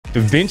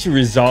DaVinci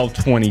Resolve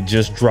 20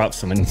 just dropped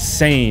some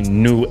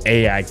insane new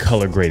AI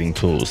color grading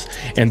tools,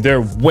 and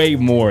they're way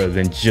more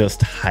than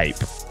just hype.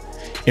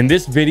 In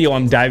this video,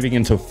 I'm diving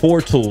into 4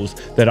 tools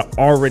that are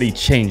already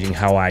changing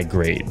how I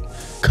grade.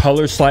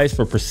 Color Slice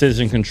for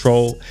precision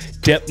control,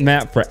 Depth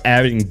Map for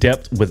adding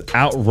depth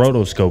without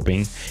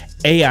rotoscoping,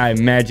 AI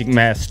Magic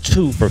Mask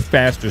 2 for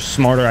faster,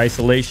 smarter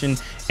isolation,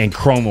 and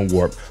Chroma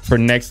Warp for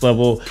next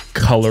level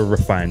color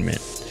refinement.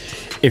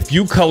 If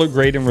you color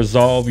grade in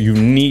Resolve, you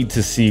need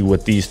to see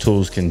what these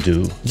tools can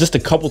do. Just a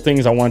couple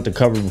things I wanted to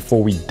cover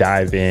before we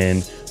dive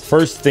in.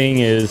 First thing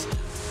is,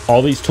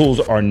 all these tools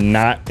are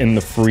not in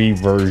the free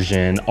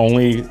version.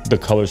 Only the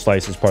Color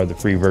Slice is part of the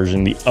free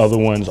version. The other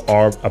ones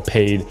are a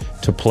paid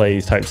to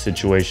play type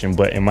situation,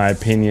 but in my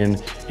opinion,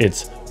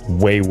 it's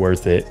way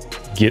worth it.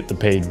 Get the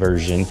paid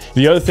version.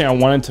 The other thing I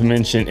wanted to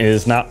mention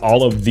is not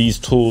all of these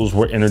tools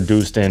were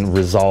introduced in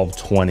Resolve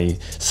 20.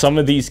 Some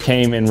of these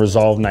came in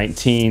Resolve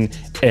 19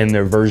 and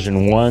their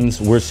version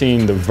 1s. We're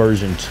seeing the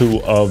version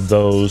 2 of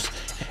those.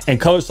 And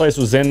Color Slice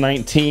was in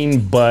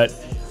 19, but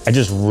I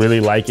just really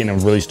like it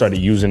and really started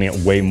using it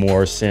way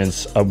more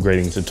since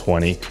upgrading to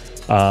 20.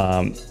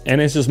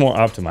 And it's just more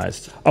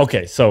optimized.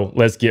 Okay, so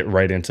let's get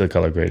right into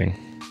color grading.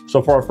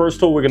 So for our first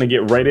tool, we're gonna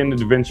get right into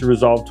DaVinci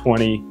Resolve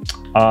 20.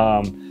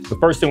 The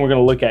first thing we're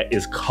gonna look at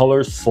is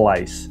Color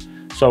Slice.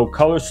 So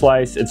Color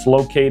Slice, it's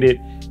located,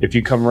 if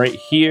you come right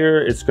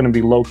here, it's gonna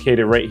be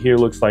located right here.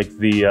 Looks like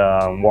the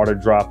water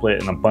droplet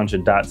and a bunch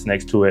of dots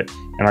next to it.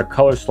 And our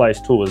Color Slice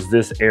tool is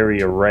this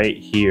area right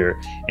here.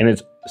 And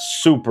it's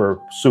super,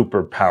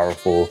 super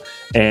powerful.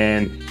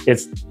 And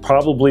it's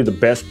probably the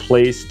best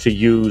place to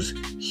use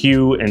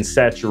hue and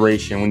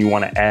saturation when you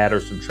wanna add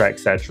or subtract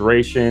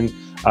saturation.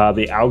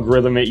 The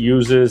algorithm it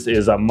uses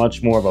is a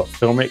much more of a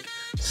filmic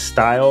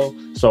style.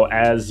 So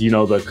as you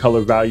know, the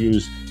color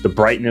values, the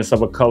brightness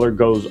of a color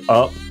goes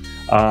up,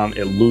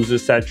 it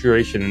loses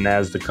saturation, and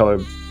as the color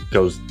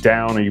goes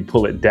down or you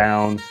pull it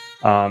down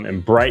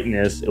in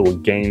brightness, it will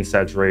gain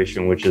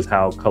saturation, which is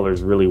how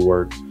colors really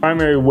work.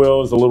 Primary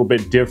wheel is a little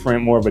bit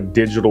different, more of a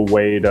digital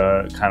way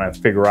to kind of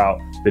figure out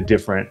the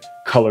different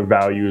color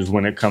values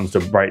when it comes to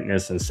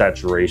brightness and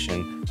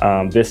saturation.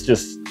 This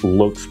just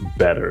looks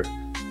better.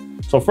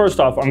 So first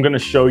off, I'm gonna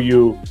show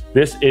you,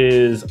 this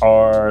is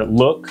our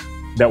look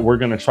that we're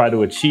gonna try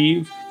to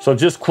achieve. So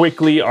just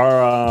quickly,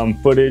 our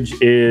footage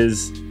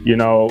is,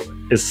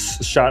 is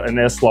shot in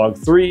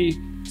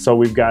S-Log3. So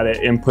we've got an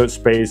input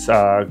space,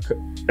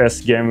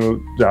 sgamut.cine,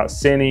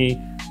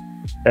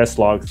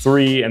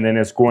 S-Log3, and then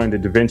it's going to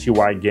DaVinci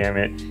wide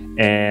gamut,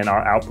 and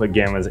our output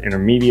gamma is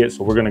intermediate.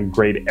 So we're gonna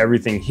grade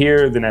everything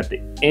here. Then at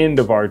the end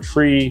of our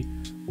tree,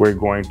 we're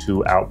going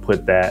to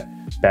output that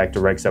back to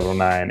Rec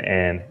 709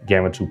 and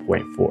Gamma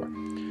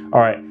 2.4. All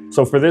right,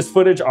 so for this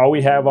footage, all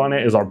we have on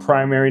it is our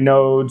primary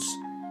nodes.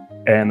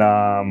 And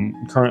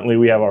currently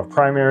we have our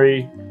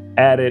primary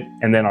added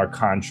and then our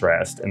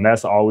contrast. And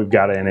that's all we've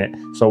got in it.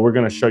 So we're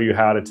gonna show you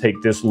how to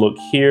take this look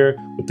here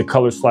with the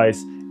Color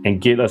Slice and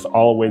get us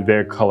all the way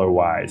there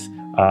color-wise.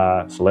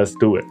 So let's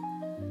do it.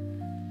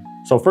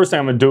 So first thing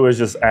I'm gonna do is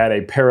just add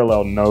a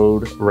parallel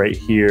node right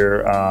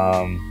here,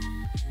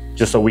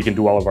 just so we can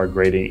do all of our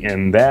grading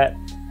in that.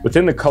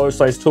 Within the Color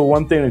Slice tool,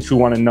 one thing that you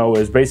want to know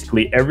is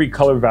basically every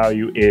color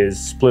value is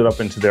split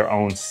up into their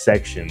own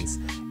sections.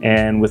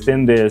 And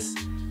within this,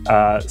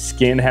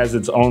 skin has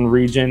its own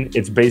region.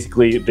 It's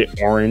basically the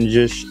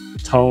orangish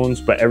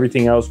tones, but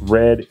everything else,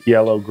 red,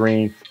 yellow,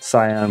 green,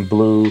 cyan,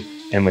 blue,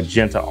 and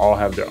magenta all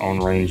have their own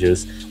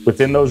ranges.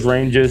 Within those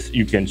ranges,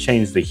 you can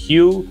change the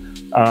hue.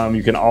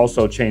 You can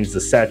also change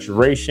the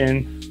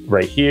saturation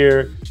right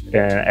here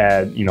and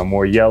add,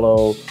 more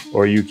yellow,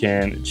 or you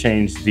can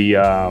change the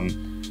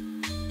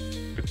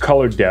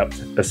color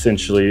depth,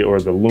 essentially, or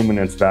the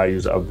luminance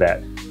values of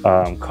that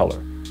color.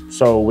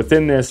 So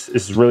within this,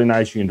 it's really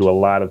nice. You can do a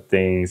lot of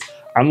things.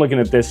 I'm looking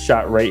at this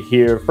shot right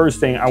here. First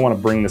thing, I want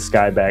to bring the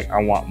sky back.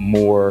 I want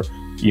more,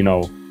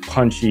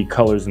 punchy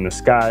colors in the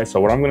sky.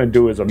 So what I'm going to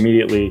do is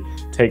immediately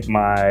take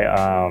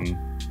my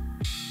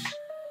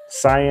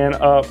cyan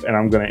up, and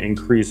I'm going to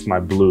increase my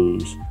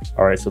blues.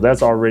 All right, so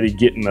that's already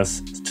getting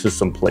us to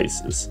some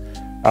places.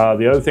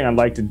 The other thing I'd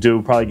like to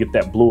do, probably get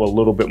that blue a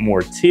little bit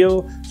more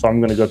teal. So I'm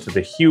gonna go to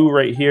the hue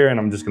right here, and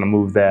I'm just gonna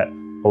move that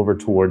over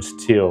towards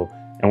teal.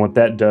 And what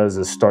that does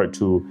is start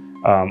to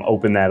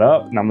open that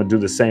up. And I'm gonna do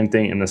the same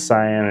thing in the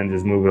cyan and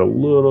just move it a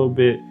little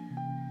bit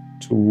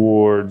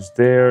towards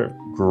there.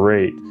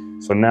 Great.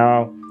 So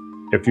now,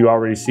 if you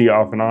already see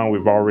off and on,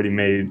 we've already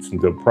made some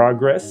good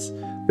progress.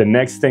 The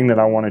next thing that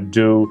I wanna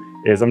do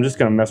is I'm just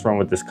gonna mess around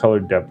with this color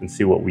depth and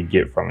see what we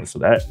get from it. So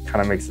that kind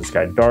of makes the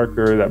sky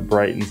darker, that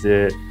brightens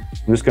it.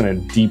 I'm just gonna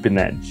deepen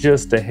that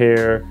just a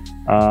hair,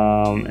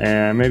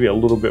 and maybe a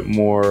little bit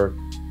more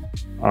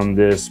on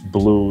this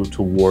blue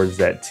towards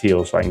that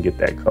teal so I can get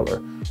that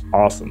color.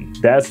 Awesome,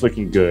 that's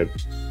looking good.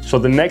 So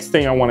the next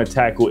thing I wanna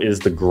tackle is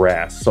the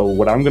grass. So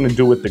what I'm gonna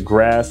do with the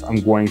grass,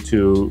 I'm going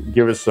to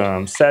give it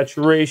some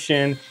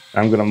saturation.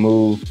 I'm gonna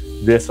move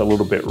this a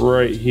little bit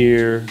right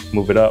here,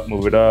 move it up,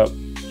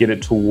 get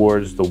it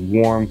towards the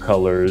warm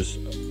colors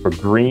for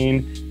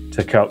green,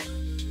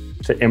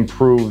 to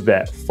improve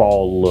that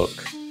fall look.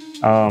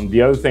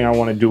 The other thing I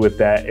want to do with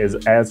that is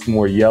add some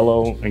more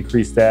yellow,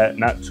 increase that,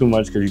 not too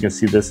much because you can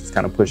see this is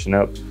kind of pushing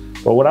up.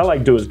 But what I like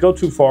to do is go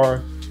too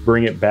far,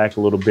 bring it back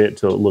a little bit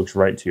till it looks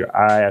right to your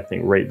eye. I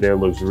think right there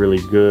looks really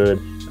good.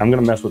 I'm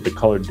gonna mess with the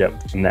color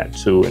depth in that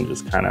too and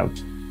just kind of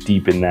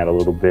deepen that a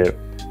little bit.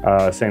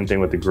 Same thing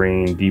with the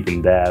green,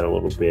 deepen that a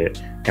little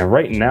bit. And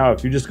right now,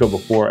 if you just go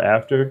before or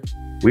after,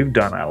 we've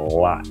done a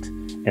lot.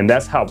 And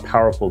that's how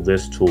powerful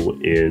this tool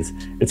is.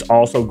 It's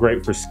also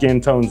great for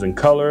skin tones and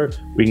color.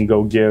 We can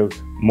go give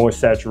more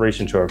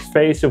saturation to our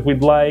face if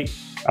we'd like.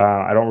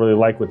 I don't really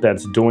like what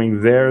that's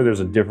doing there. There's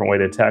a different way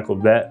to tackle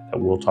that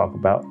we'll talk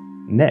about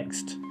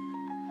next.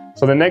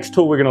 So the next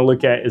tool we're gonna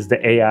look at is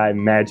the AI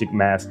Magic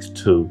Masks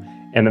 2.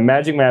 And the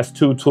Magic Mask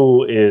 2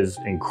 tool is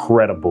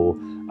incredible.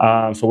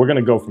 So we're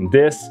gonna go from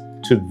this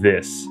to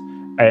this,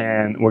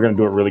 and we're gonna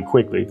do it really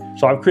quickly.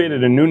 So I've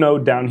created a new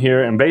node down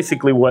here, and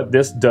basically what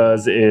this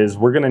does is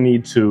we're gonna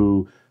need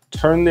to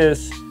turn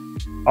this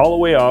all the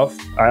way off.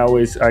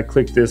 I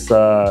click this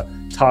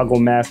toggle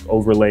mask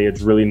overlay.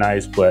 It's really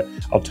nice, but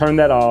I'll turn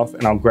that off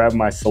and I'll grab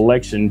my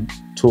selection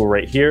tool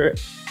right here,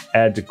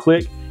 add to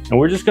click, and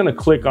we're just gonna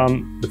click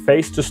on the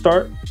face to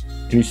start.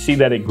 And you see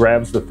that it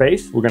grabs the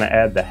face. We're gonna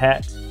add the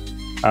hat.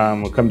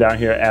 We'll come down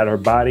here, add her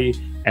body,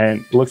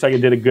 and it looks like it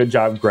did a good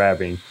job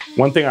grabbing.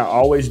 One thing I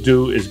always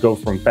do is go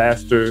from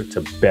faster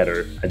to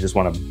better. I just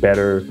want a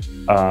better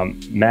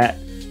matte.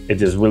 It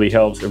just really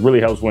helps. It really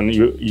helps when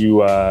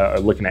you are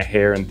looking at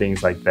hair and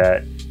things like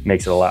that.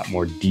 Makes it a lot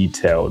more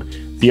detailed.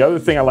 The other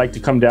thing I like to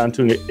come down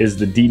to is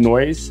the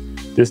denoise.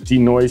 This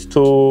denoise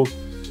tool,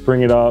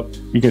 bring it up.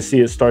 You can see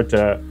it start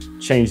to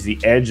change the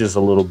edges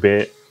a little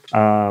bit.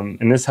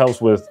 And this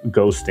helps with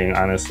ghosting,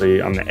 honestly,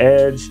 on the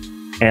edge.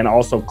 And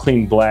also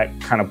clean black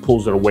kind of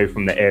pulls it away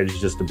from the edge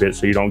just a bit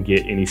so you don't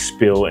get any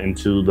spill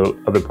into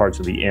the other parts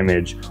of the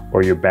image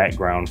or your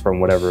background from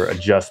whatever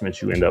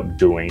adjustments you end up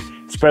doing.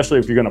 Especially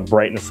if you're gonna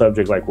brighten a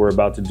subject like we're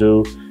about to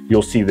do,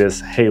 you'll see this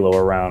halo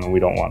around and we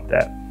don't want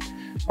that.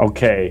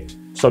 Okay,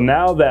 so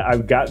now that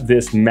I've got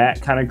this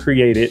matte kind of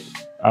created,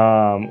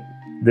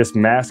 this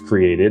mask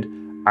created,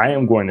 I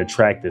am going to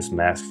track this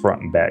mask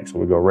front and back. So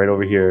we go right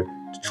over here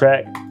to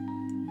track.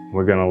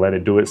 We're gonna let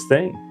it do its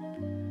thing.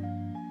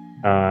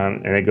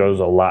 And it goes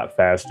a lot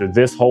faster.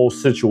 This whole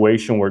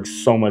situation works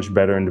so much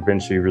better in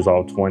DaVinci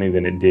Resolve 20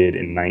 than it did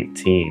in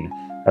 19.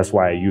 That's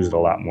why I use it a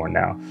lot more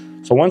now.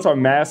 So once our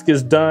mask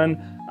is done,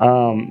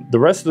 the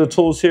rest of the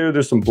tools here,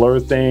 there's some blur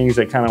things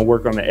that kind of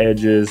work on the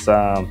edges.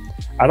 I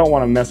don't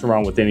want to mess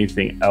around with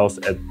anything else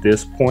at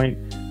this point.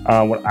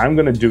 What I'm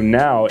going to do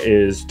now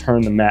is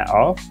turn the matte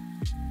off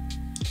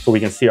so we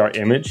can see our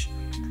image.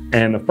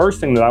 And the first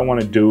thing that I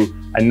want to do,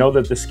 I know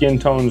that the skin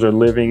tones are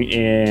living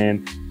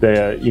in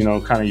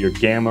the, kind of your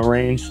gamma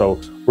range. So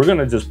we're going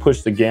to just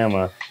push the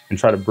gamma and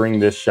try to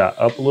bring this shot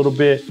up a little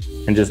bit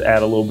and just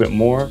add a little bit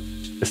more.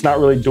 It's not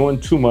really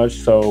doing too much,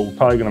 so we're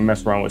probably going to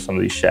mess around with some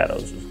of these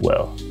shadows as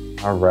well.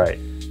 All right.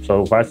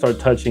 So if I start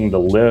touching the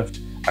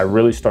lift, I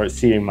really start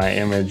seeing my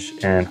image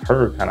and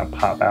her kind of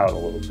pop out a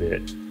little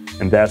bit.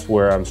 And that's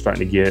where I'm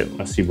starting to get,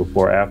 let's see,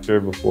 before, after.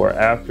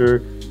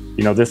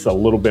 This is a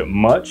little bit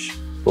much,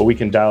 but we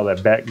can dial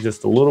that back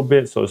just a little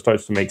bit so it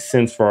starts to make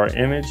sense for our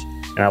image.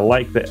 And I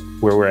like that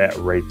where we're at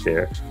right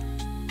there.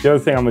 The other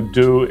thing I'm gonna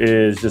do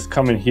is just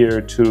come in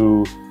here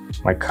to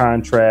my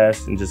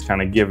contrast and just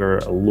kind of give her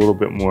a little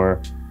bit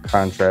more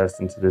contrast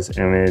into this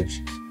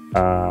image.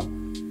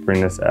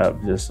 Bring this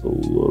out just a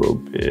little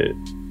bit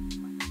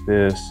like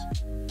this.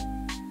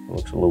 It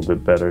looks a little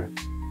bit better,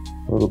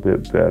 a little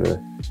bit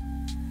better.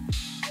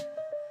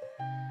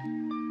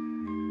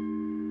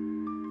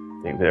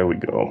 I think there we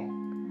go.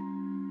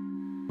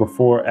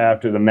 Before,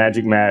 after, the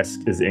magic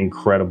mask is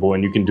incredible,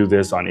 and you can do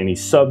this on any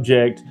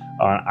subject,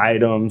 on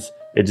items.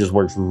 It just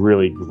works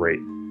really great.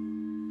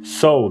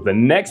 So the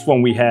next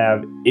one we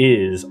have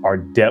is our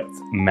depth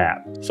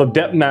map. So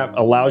depth map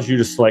allows you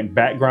to select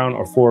background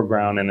or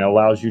foreground, and it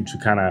allows you to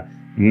kind of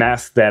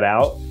mask that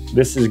out.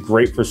 This is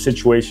great for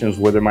situations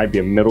where there might be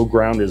a middle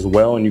ground as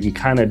well, and you can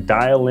kind of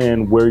dial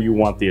in where you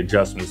want the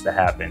adjustments to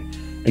happen.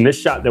 In this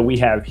shot that we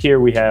have here,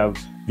 we have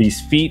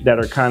these feet that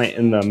are kind of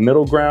in the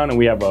middle ground, and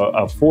we have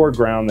a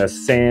foreground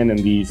that's sand and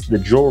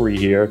the jewelry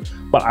here,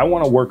 but I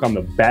want to work on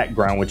the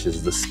background, which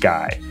is the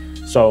sky.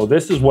 So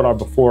this is what our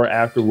before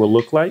after will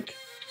look like.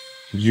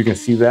 You can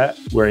see that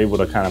we're able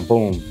to kind of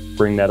boom,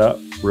 bring that up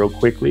real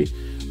quickly.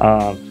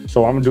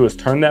 So what I'm gonna do is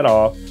turn that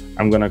off.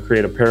 I'm gonna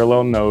create a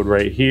parallel node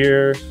right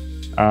here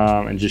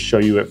and just show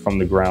you it from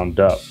the ground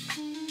up.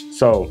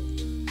 So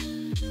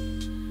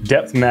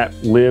depth map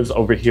lives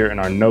over here in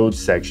our node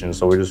section.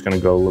 So we're just gonna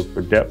go look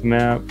for depth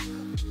map.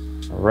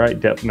 All right,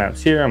 depth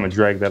map's here. I'm gonna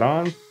drag that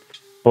on.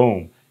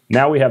 Boom.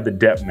 Now we have the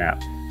depth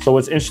map. So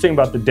what's interesting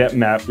about the depth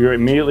map, you're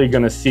immediately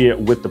gonna see it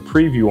with the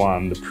preview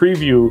on. The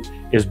preview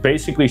is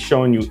basically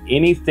showing you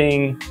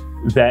anything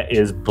that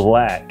is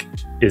black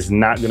is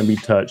not gonna be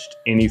touched.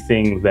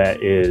 Anything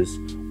that is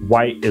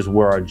white is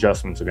where our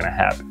adjustments are gonna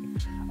happen.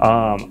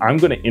 I'm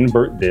gonna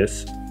invert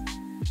this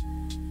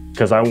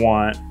because I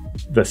want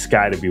the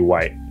sky to be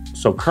white.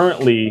 So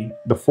currently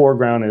the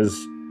foreground is,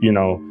 you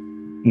know,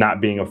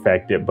 not being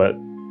affected, but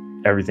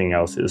everything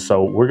else is.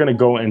 So we're gonna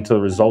go into the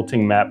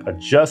resulting map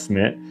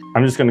adjustment.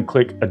 I'm just gonna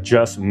click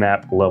adjust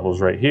map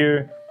levels right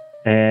here.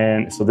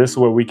 And so this is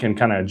where we can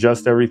kind of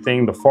adjust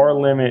everything. The far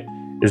limit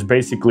is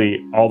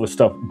basically all the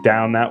stuff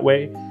down that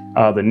way.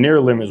 The near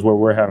limit is where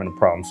we're having a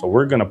problem. So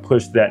we're gonna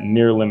push that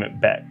near limit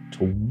back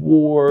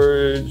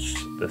towards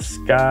the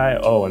sky.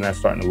 Oh, and that's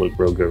starting to look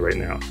real good right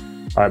now.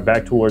 All right,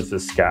 back towards the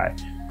sky.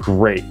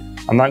 Great.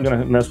 I'm not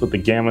gonna mess with the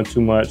gamma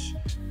too much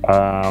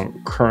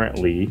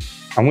currently.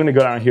 I'm gonna go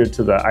down here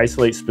to the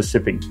isolate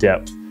specific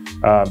depth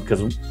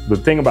because the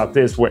thing about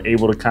this, we're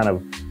able to kind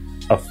of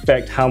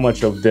affect how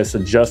much of this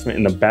adjustment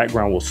in the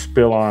background will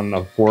spill on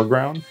the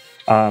foreground.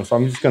 So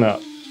I'm just gonna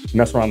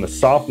mess around the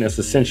softness.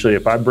 Essentially,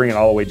 if I bring it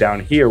all the way down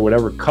here,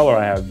 whatever color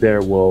I have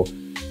there will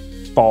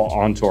fall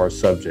onto our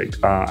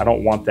subject. I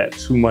don't want that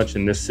too much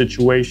in this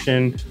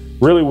situation.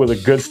 Really, where the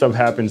good stuff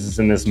happens is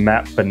in this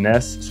map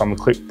finesse. So I'm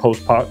gonna click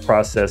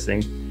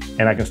post-processing,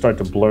 and I can start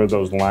to blur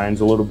those lines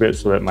a little bit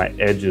so that my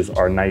edges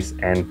are nice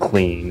and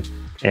clean.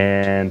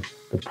 And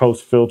the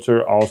post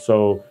filter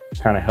also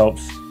kind of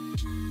helps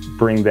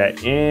bring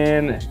that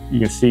in.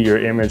 You can see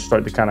your image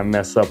start to kind of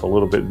mess up a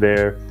little bit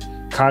there.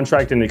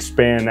 Contract and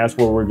expand, that's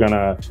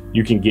where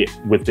you can get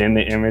within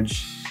the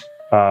image,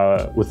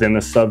 within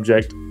the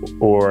subject,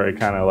 or it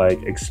kind of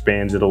like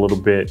expands it a little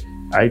bit.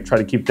 I try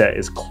to keep that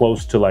as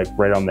close to like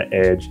right on the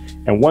edge.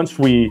 And once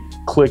we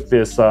click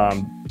this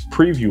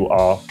preview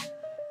off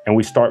and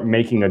we start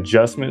making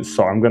adjustments,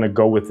 so I'm gonna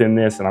go within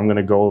this and I'm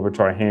gonna go over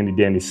to our handy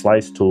dandy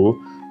slice tool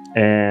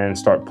and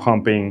start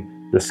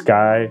pumping the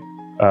sky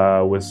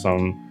with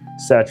some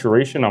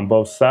saturation on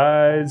both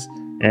sides.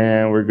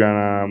 And we're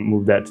gonna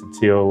move that to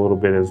teal a little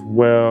bit as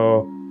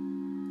well,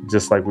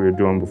 just like we were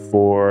doing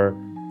before.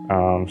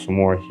 Some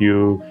more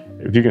hue.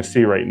 If you can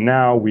see right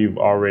now, we've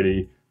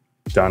already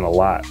done a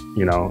lot,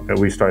 you know, and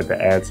we started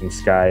to add some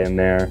sky in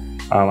there.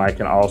 I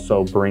can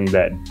also bring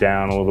that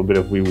down a little bit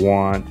if we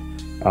want,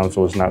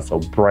 so it's not so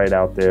bright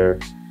out there.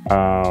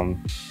 And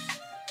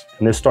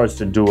this starts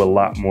to do a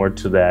lot more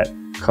to that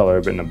color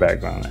in the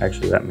background.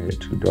 Actually, that made it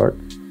too dark.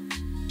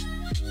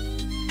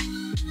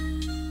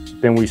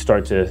 Then we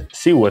start to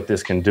see what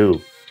this can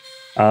do.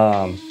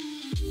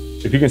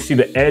 If you can see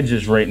the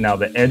edges right now,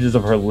 the edges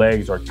of her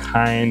legs are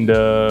kind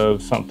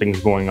of, something's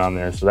going on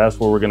there. So that's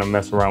where we're gonna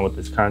mess around with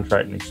this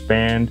contract and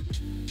expand.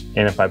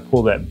 And if I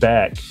pull that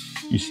back,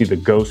 you see the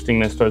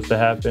ghosting that starts to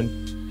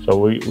happen. So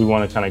we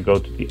wanna kind of go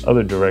to the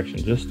other direction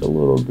just a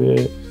little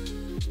bit.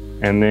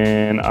 And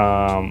then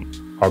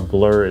our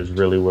blur is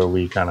really where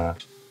we kind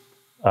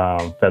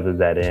of feather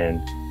that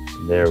in.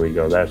 There we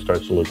go, that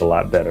starts to look a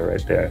lot better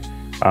right there.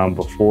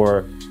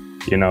 Before,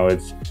 you know,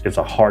 it's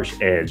a harsh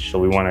edge, so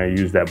we want to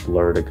use that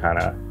blur to kind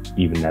of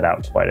even that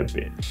out quite a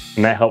bit,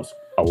 and that helps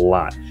a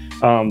lot.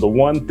 The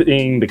one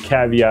thing, the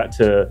caveat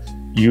to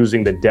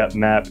using the depth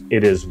map,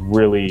 it is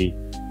really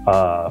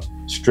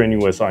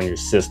strenuous on your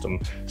system,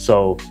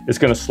 so it's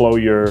going to slow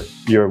your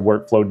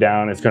workflow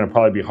down. It's going to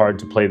probably be hard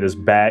to play this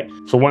back.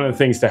 So one of the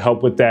things to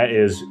help with that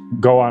is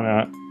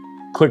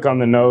click on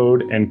the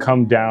node and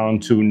come down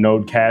to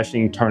node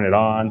caching, turn it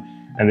on,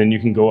 and then you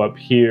can go up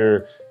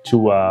here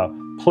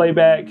to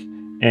playback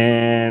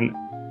and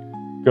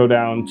go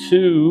down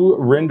to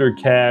render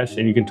cache,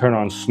 and you can turn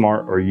on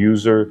smart or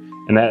user,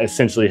 and that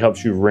essentially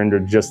helps you render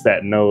just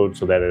that node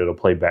so that it'll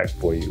play back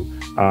for you,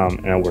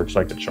 and it works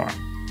like a charm.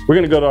 We're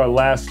gonna go to our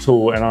last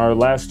tool, and our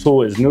last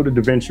tool is new to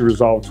DaVinci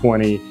Resolve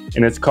 20,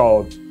 and it's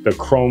called the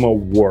Chroma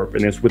Warp,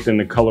 and it's within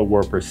the Color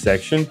Warper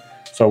section.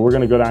 So we're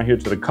gonna go down here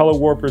to the Color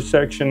Warper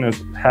section. It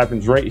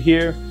happens right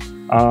here,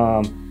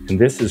 and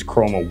this is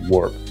Chroma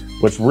Warp.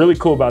 What's really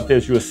cool about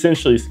this, you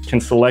essentially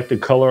can select a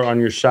color on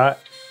your shot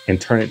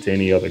and turn it to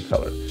any other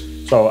color.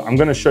 So I'm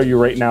gonna show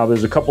you right now,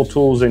 there's a couple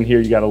tools in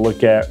here you gotta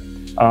look at.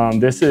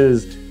 This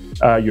is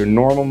your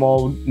normal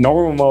mode.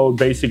 Normal mode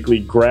basically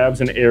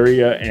grabs an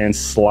area and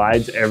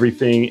slides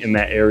everything in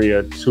that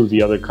area to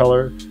the other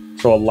color.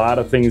 So a lot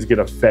of things get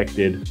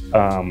affected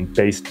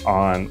based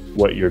on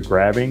what you're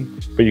grabbing,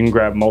 but you can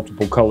grab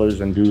multiple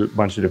colors and do a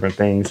bunch of different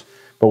things.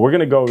 But we're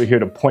gonna go over here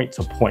to point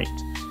to point.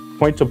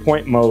 Point to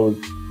point mode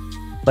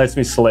lets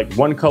me select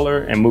one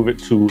color and move it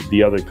to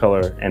the other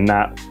color, and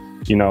not,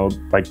 you know,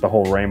 like the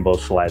whole rainbow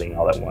sliding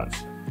all at once.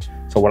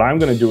 So what I'm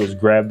gonna do is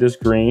grab this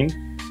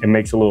green. It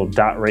makes a little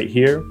dot right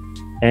here.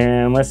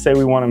 And let's say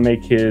we wanna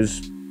make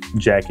his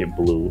jacket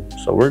blue.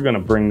 So we're gonna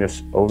bring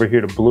this over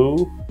here to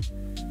blue,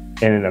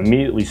 and it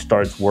immediately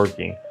starts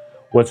working.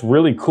 What's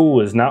really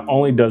cool is not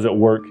only does it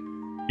work,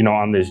 you know,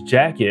 on this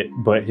jacket,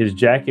 but his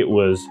jacket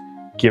was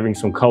giving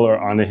some color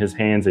onto his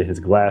hands and his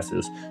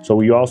glasses. So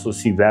we also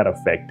see that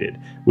affected,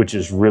 which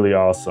is really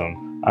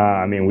awesome.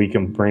 I mean, we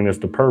can bring this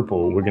to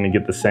purple. We're gonna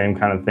get the same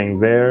kind of thing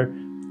there.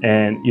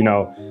 And, you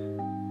know,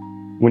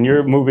 when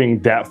you're moving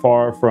that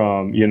far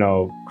from, you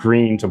know,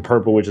 green to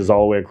purple, which is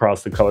all the way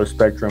across the color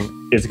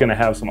spectrum, it's gonna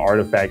have some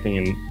artifacting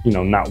and, you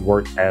know, not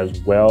work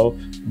as well.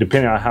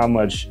 Depending on how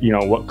much, you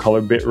know, what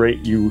color bit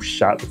rate you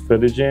shot the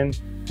footage in,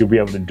 you'll be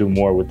able to do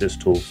more with this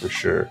tool for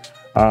sure.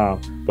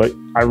 But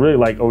I really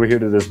like over here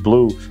to this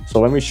blue.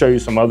 So let me show you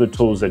some other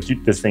tools that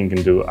this thing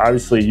can do.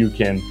 Obviously you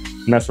can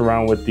mess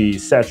around with the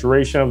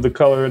saturation of the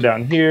color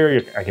down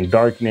here. I can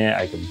darken it,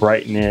 I can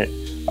brighten it,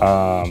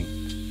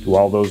 do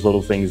all those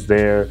little things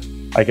there.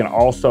 I can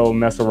also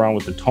mess around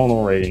with the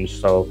tonal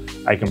range. So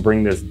I can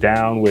bring this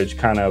down, which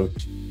kind of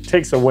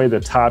takes away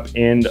the top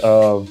end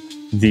of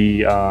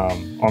the,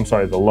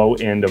 the low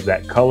end of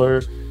that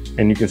color.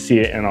 And you can see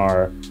it in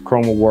our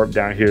Chroma Warp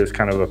down here is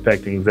kind of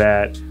affecting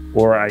that.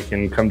 Or I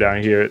can come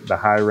down here at the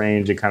high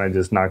range, it kind of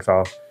just knocks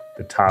off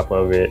the top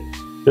of it.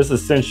 This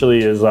essentially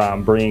is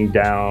bringing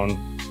down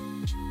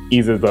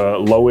either the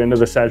low end of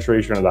the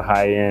saturation or the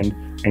high end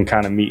and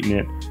kind of meeting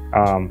it.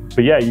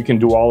 But yeah, you can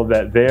do all of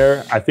that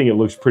there. I think it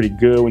looks pretty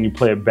good. When you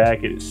play it back,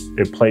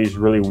 it plays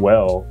really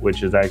well,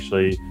 which is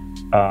actually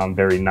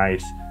very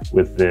nice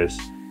with this.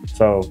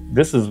 So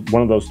this is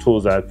one of those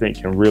tools that I think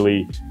can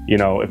really, you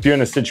know, if you're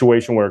in a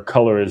situation where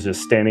color is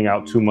just standing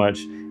out too much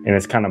and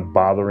it's kind of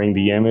bothering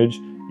the image,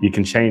 you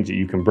can change it.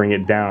 You can bring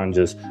it down,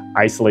 just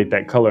isolate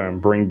that color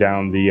and bring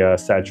down the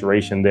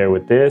saturation there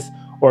with this.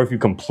 Or if you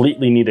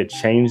completely need to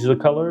change the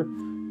color,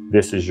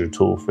 this is your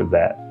tool for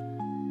that.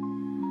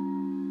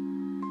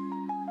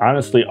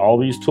 Honestly, all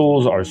these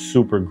tools are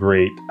super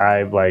great.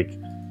 I've like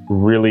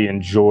really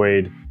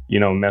enjoyed, you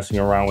know, messing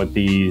around with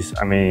these.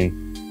 I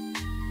mean,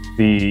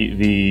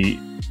 the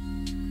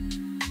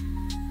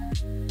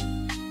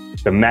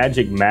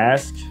magic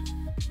mask.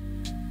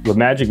 The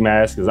magic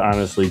mask is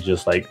honestly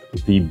just like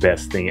the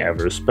best thing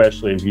ever,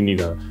 especially if you need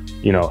to,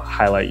 you know,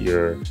 highlight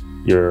your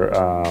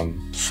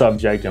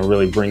subject and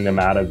really bring them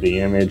out of the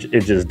image.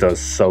 It just does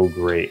so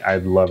great. I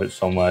love it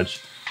so much.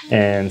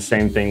 And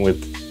same thing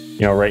with,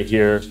 you know, right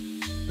here,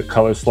 the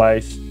color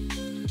slice.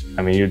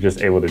 I mean, you're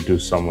just able to do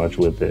so much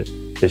with it.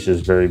 It's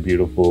just very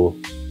beautiful.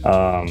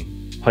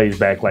 Plays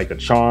back like a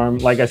charm.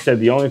 Like I said,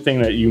 the only thing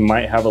that you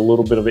might have a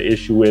little bit of an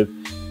issue with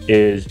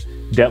is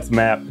depth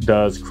map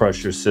does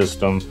crush your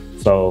system.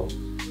 So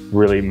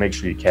really make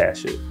sure you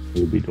cache it.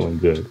 You'll be doing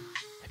good.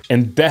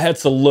 And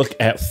that's a look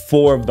at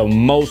 4 of the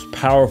most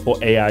powerful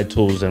AI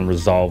tools in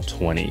Resolve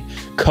 20.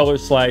 Color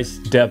Slice,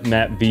 Depth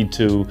Map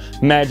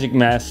V2, Magic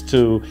Mask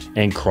 2,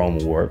 and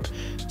Chroma Warp.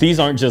 These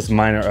aren't just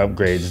minor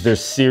upgrades, they're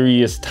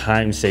serious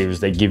time savers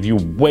that give you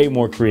way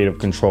more creative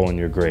control in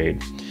your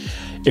grade.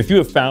 If you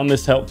have found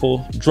this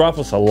helpful, drop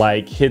us a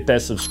like, hit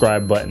that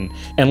subscribe button,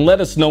 and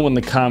let us know in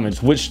the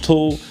comments which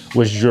tool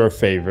was your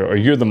favorite or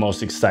you're the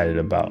most excited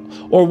about,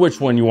 or which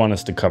one you want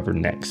us to cover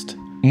next.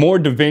 More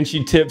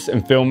DaVinci tips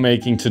and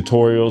filmmaking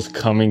tutorials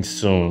coming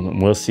soon,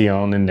 and we'll see you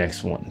on the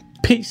next one.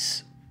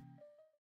 Peace.